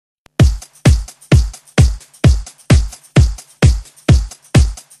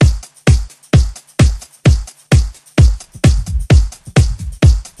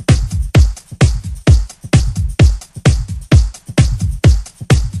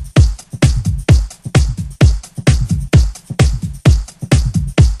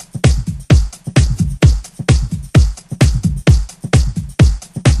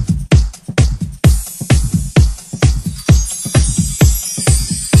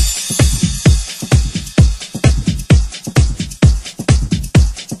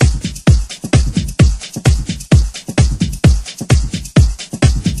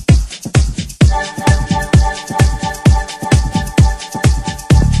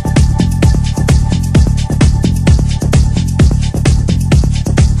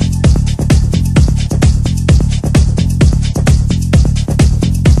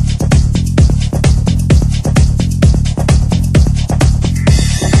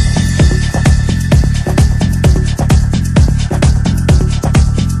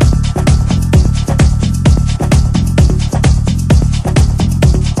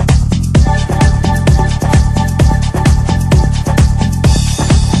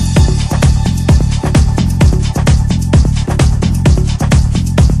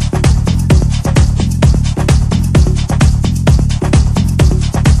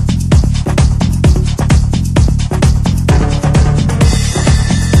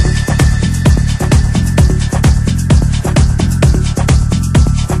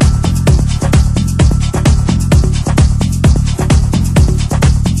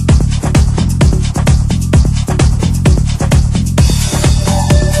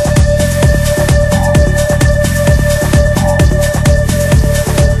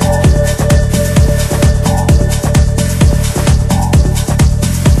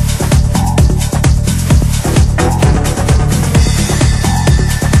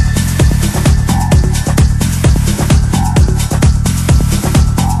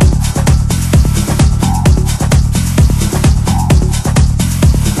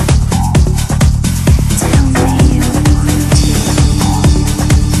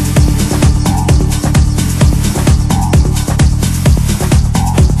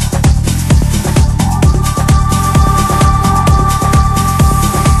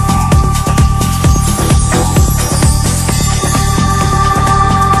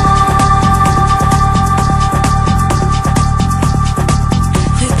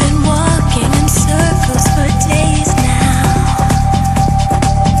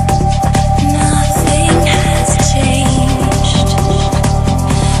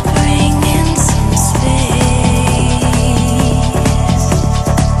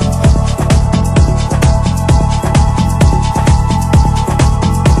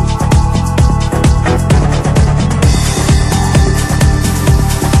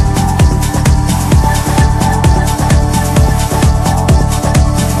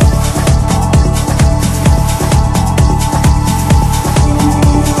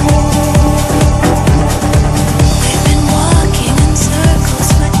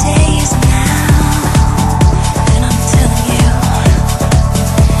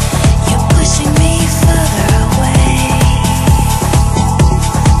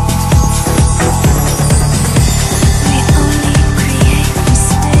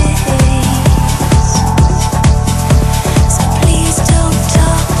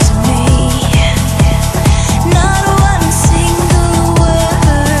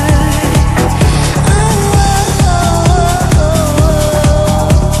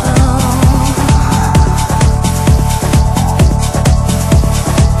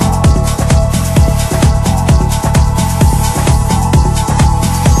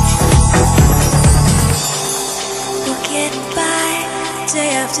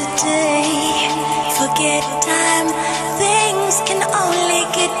after day. Forget time, things can only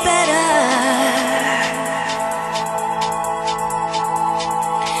get better.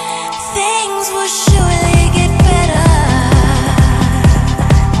 Things will surely get better.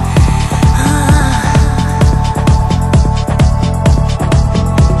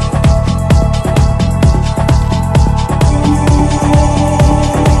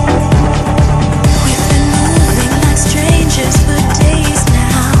 We've been moving like strangers for days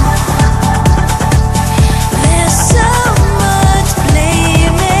now. There's so much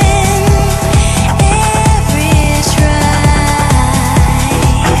blaming every try.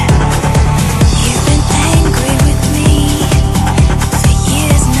 You've been angry with me for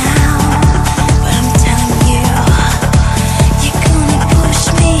years now, but I'm telling you, you're gonna push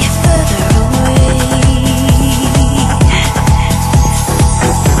me further away.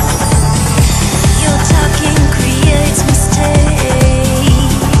 Your talking creates mistakes,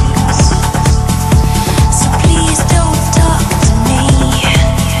 so please don't talk to me.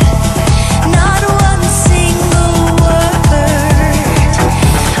 Not one single word.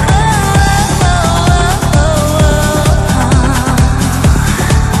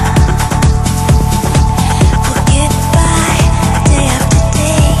 Forget by day after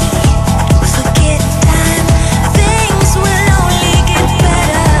day. Forget time. Things will only get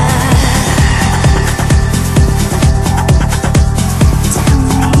better. Tell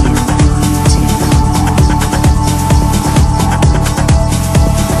me you want to.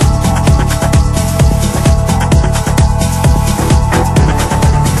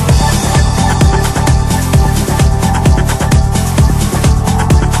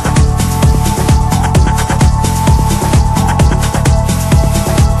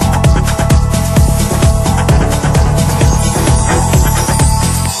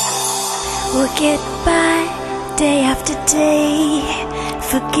 We'll get by day after day.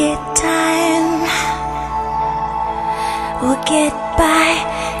 Forget time. We'll get by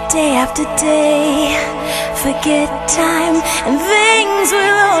day after day. Forget time, and things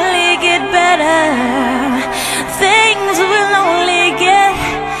will only get better. Things will only get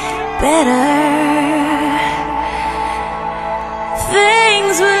better.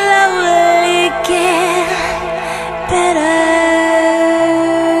 Things will only get better.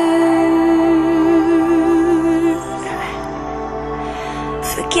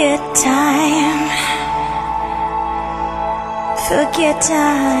 Forget time. Forget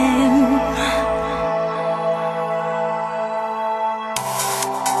time.